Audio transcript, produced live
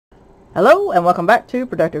Hello and welcome back to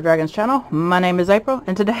Productive Dragons channel. My name is April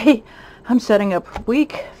and today I'm setting up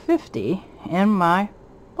week 50 in my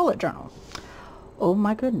bullet journal. Oh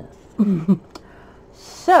my goodness.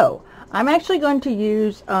 So I'm actually going to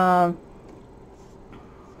use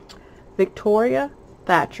Victoria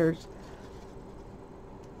Thatcher's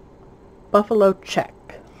Buffalo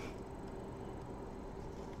Check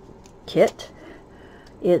kit.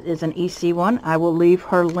 It is an EC one. I will leave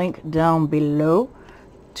her link down below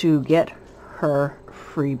to get her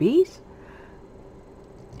freebies.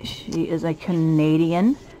 She is a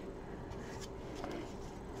Canadian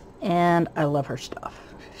and I love her stuff.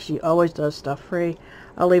 She always does stuff free.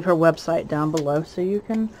 I'll leave her website down below so you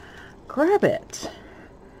can grab it.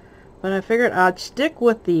 But I figured I'd stick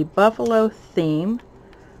with the buffalo theme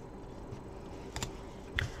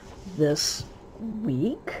this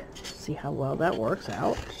week. See how well that works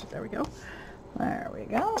out. There we go. There we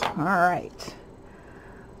go. All right.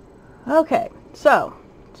 Okay, so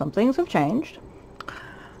some things have changed.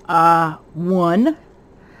 One,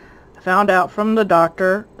 I found out from the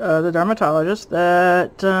doctor, the dermatologist,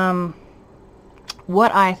 that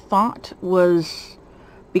what I thought was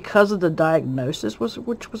because of the diagnosis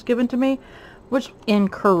which was given to me was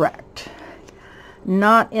incorrect.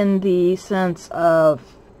 Not in the sense of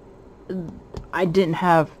I didn't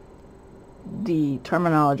have the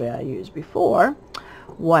terminology I used before.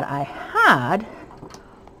 What I had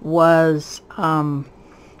was that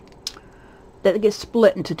it gets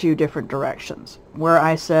split into two different directions, where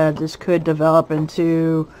I said this could develop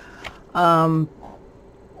into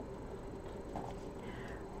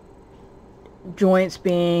joints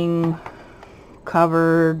being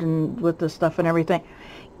covered and with the stuff and everything.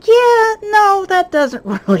 Yeah, no, that doesn't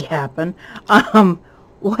really happen.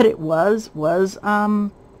 What it was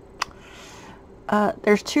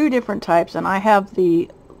there's two different types, and I have the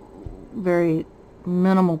very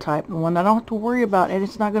minimal type, the one that I don't have to worry about, and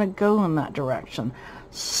it's not going to go in that direction.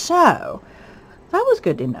 So that was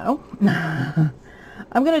good to know.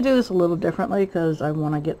 I'm going to do this a little differently because I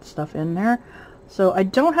want to get stuff in there. So I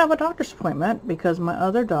don't have a doctor's appointment because my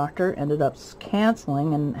other doctor ended up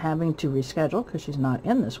canceling and having to reschedule because she's not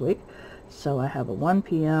in this week. So I have a 1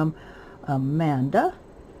 p.m. Amanda,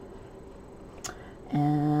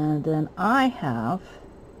 and then I have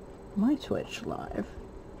my Twitch live.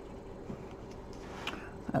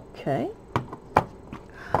 Okay.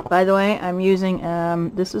 By the way, I'm using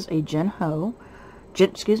this is a Jinhao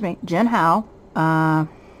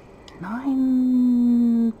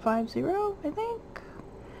 950, I think,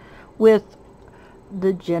 with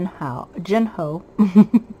the Jinhao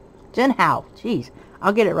jeez,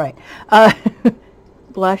 I'll get it right,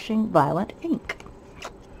 blushing violet ink.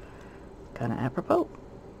 Kind of apropos.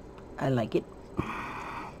 I like it.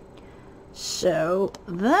 So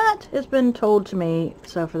that has been told to me.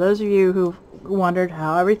 So for those of you who've wondered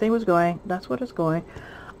how everything was going, that's what it's going.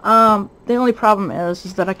 The only problem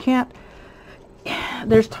is that I can't,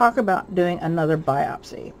 there's talk about doing another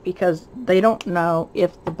biopsy because they don't know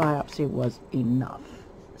if the biopsy was enough.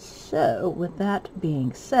 So with that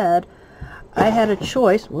being said, I had a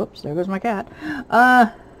choice. Whoops, there goes my cat.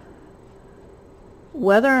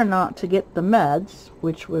 Whether or not to get the meds,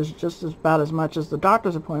 which was just about as much as the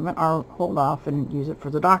doctor's appointment, or hold off and use it for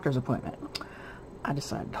the doctor's appointment. I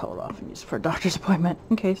decided to hold off and use it for a doctor's appointment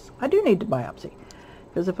in case I do need the biopsy.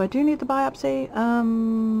 Because if I do need the biopsy,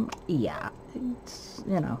 yeah, it's,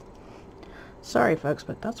 you know, sorry folks,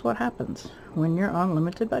 but that's what happens when you're on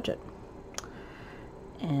limited budget.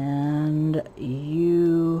 And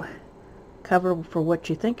you cover for what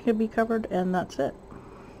you think could be covered, and that's it.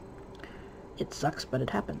 It sucks, but it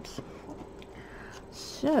happens.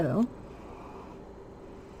 So,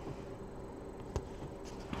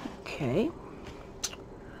 okay.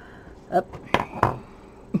 Up.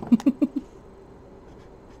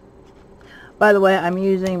 By the way, I'm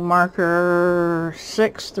using marker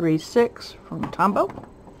 636 from Tombow.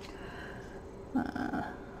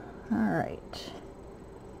 Alright.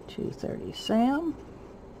 230 Sam.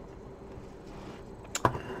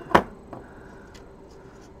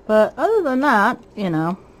 But other than that, you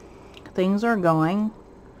know, things are going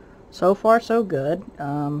so far so good.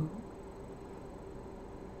 The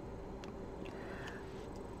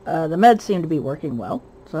meds seem to be working well,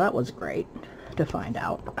 so that was great to find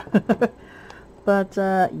out. But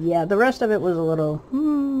yeah, the rest of it was a little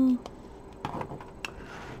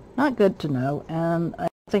not good to know, and I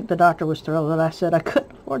think the doctor was thrilled that I said I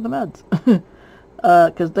couldn't afford the meds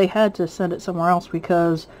because they had to send it somewhere else,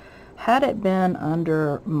 because had it been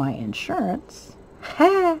under my insurance,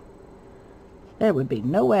 there would be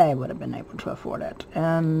no way I would have been able to afford it.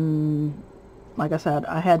 And like I said,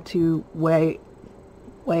 I had to weigh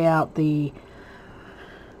weigh out the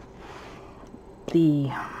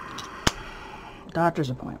doctor's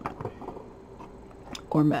appointment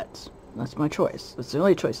or meds. That's my choice. That's the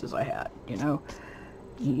only choices I had, you know.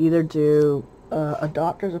 You either do a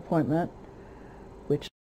doctor's appointment, which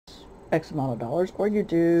is X amount of dollars, or you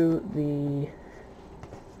do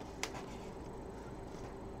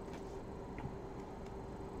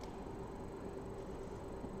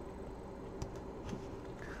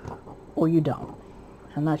or you don't.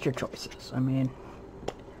 And that's your choices. I mean,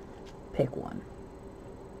 pick one.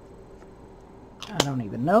 I don't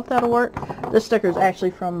even know if that'll work. This sticker is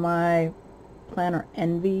actually from my Planner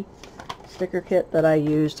Envy sticker kit that I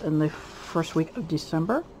used in the first week of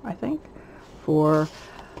December, I think. For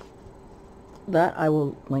that, I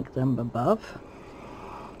will link them above.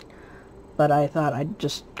 But I thought I'd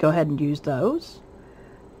just go ahead and use those.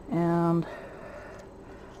 And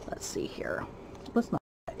let's see here. Let's not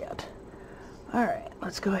do that yet. Alright,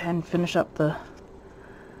 let's go ahead and finish up the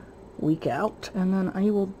week out, and then I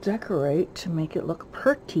will decorate to make it look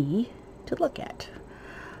pretty to look at.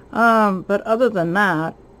 But other than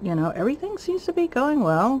that, you know, everything seems to be going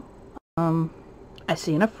well. I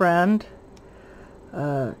seen a friend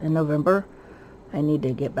in November. I need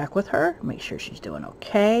to get back with her, make sure she's doing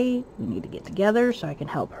okay. We need to get together so I can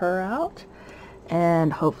help her out,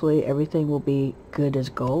 and hopefully everything will be good as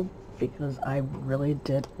gold, because I really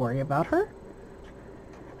did worry about her.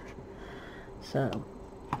 So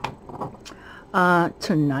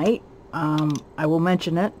tonight, I will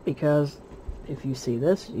mention it, because if you see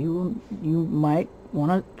this, you might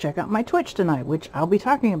want to check out my Twitch tonight, which I'll be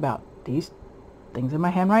talking about these things in my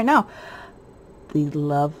hand right now, the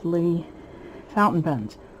lovely fountain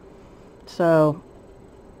pens. So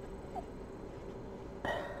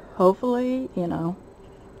hopefully, you know,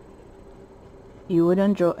 you would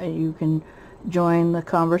enjoy, you can join the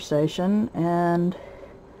conversation and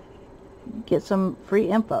get some free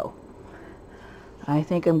info. I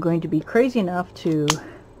think I'm going to be crazy enough to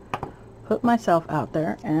put myself out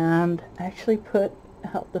there and actually put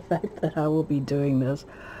out the fact that I will be doing this,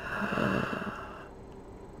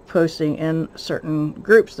 posting in certain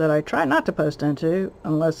groups that I try not to post into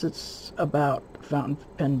unless it's about fountain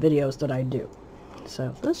pen videos that I do.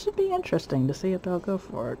 So this should be interesting to see if they'll go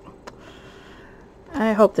for it.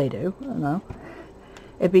 I hope they do. I don't know.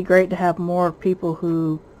 It'd be great to have more people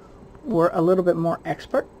who were a little bit more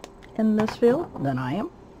expert in this field than I am.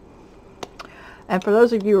 And for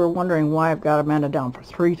those of you who are wondering why I've got Amanda down for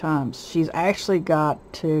 3 times, she's actually got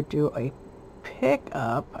to do a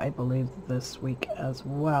pickup, I believe, this week as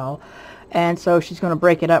well. And so she's going to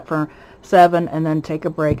break it up for 7 and then take a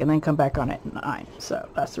break and then come back on at 9. So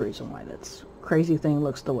that's the reason why this crazy thing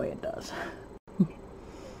looks the way it does.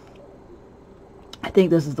 I think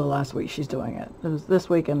this is the last week she's doing it. It was this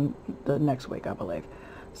week and the next week, I believe.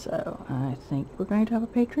 So I think we're going to have a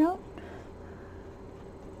Patreon.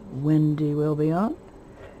 Wendy will be on.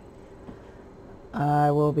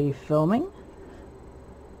 I will be filming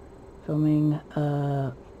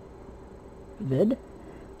vid,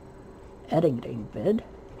 editing vid,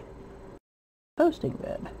 posting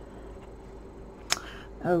vid.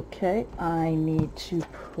 Okay, I need to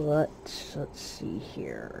put, let's see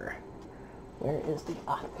here, where is the,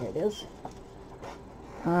 there it is.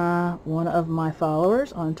 One of my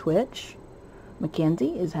followers on Twitch,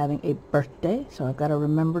 Mackenzie, is having a birthday, so I've got to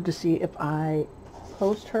remember to see if I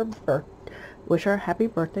post her wish her happy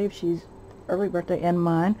birthday, if she's early birthday, and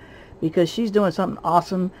mine, because she's doing something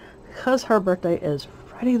awesome. Because her birthday is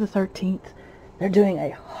Friday the 13th, they're doing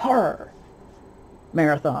a horror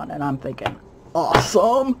marathon, and I'm thinking,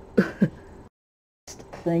 awesome. Best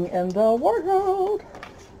thing in the world.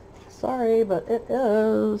 Sorry, but it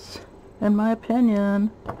is, in my opinion.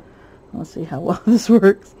 Let's see how well this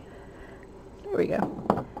works. There we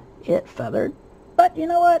go. It feathered, but you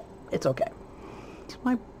know what? It's okay. It's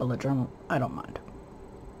my bullet journal. I don't mind.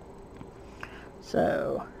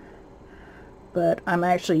 So, but I'm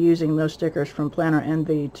actually using those stickers from Planner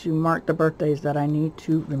Envy to mark the birthdays that I need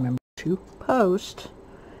to remember to post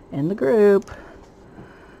in the group.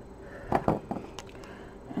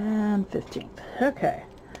 And 15th. Okay.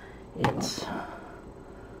 It's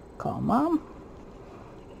Call Mom.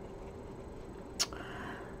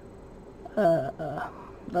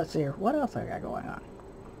 Let's see here. What else I got going on?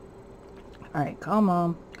 Alright, Call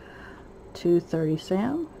Mom. 2:30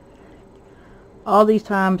 Sam. All these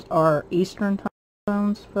times are Eastern time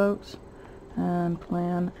zones, folks. And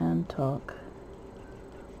Plan and Talk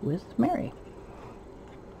with Mary.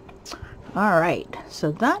 Alright,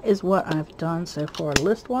 so that is what I've done so far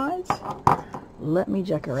list-wise. Let me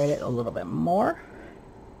decorate it a little bit more.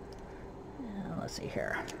 Let's see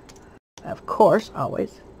here. Of course,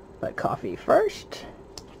 always, but coffee first.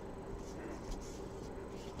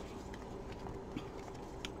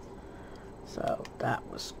 So that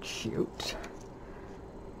was cute.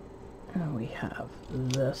 And we have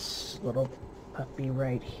this little puppy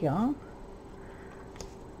right here.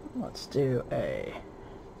 Let's do a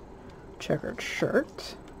checkered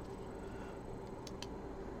shirt.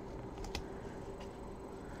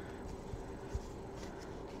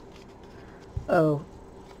 Oh,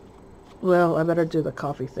 well, I better do the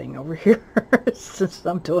coffee thing over here since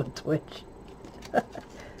I'm doing Twitch.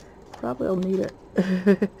 Probably will need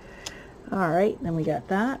it. Alright, then we got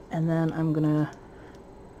that, and then I'm gonna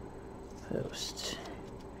post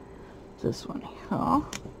this one here.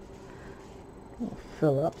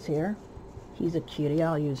 Phillips here. He's a cutie,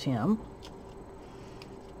 I'll use him.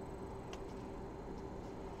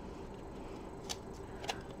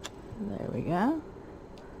 There we go.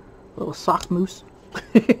 Little sock moose.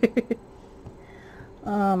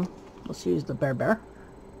 Let's use the Bear.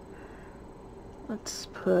 Let's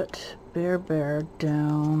put Bear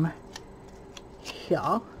down here.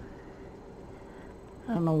 I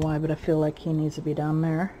don't know why, but I feel like he needs to be down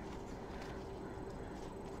there.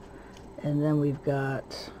 And then we've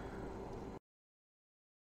got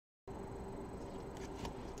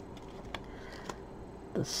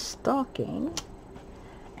the stocking.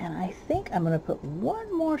 And I think I'm going to put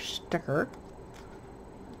one more sticker.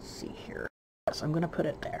 Let's see here. Yes, I'm going to put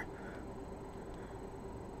it there.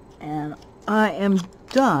 And I am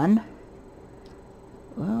done.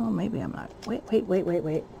 Well, maybe I'm not. Wait.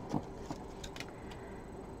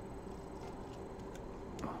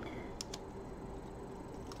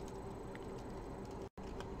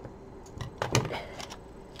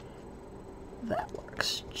 That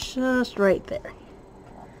works just right there.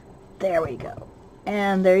 There we go.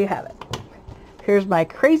 And there you have it. Here's my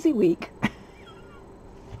crazy week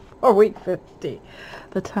for week 50.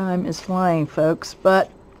 The time is flying, folks,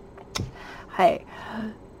 but hey,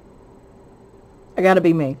 I gotta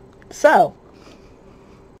be me. So,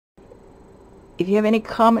 if you have any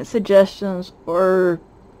comment suggestions or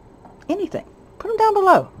anything, put them down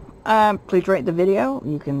below. Please rate the video.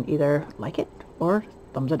 You can either like it or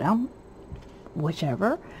thumbs it down,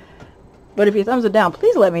 whichever. But if you thumbs it down,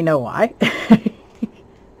 please let me know why.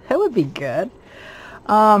 That would be good.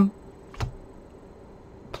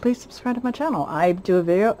 Please subscribe to my channel. I do a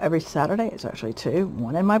video every Saturday. It's actually two.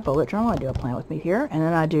 One in my bullet journal. I do a plan with me here. And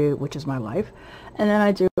then I do, which is my life. And then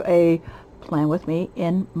I do a plan with me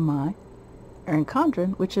in my Erin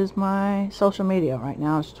Condren, which is my social media. Right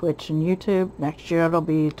now it's Twitch and YouTube. Next year it'll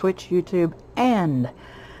be Twitch, YouTube, and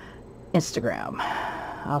Instagram.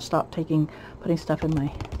 I'll stop putting stuff in my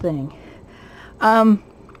thing.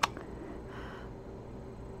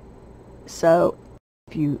 So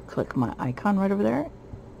if you click my icon right over there,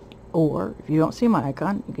 or if you don't see my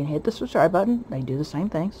icon, you can hit the subscribe button. They do the same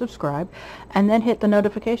thing, subscribe, and then hit the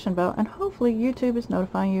notification bell, and hopefully YouTube is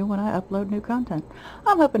notifying you when I upload new content.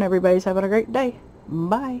 I'm hoping everybody's having a great day.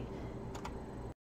 Bye.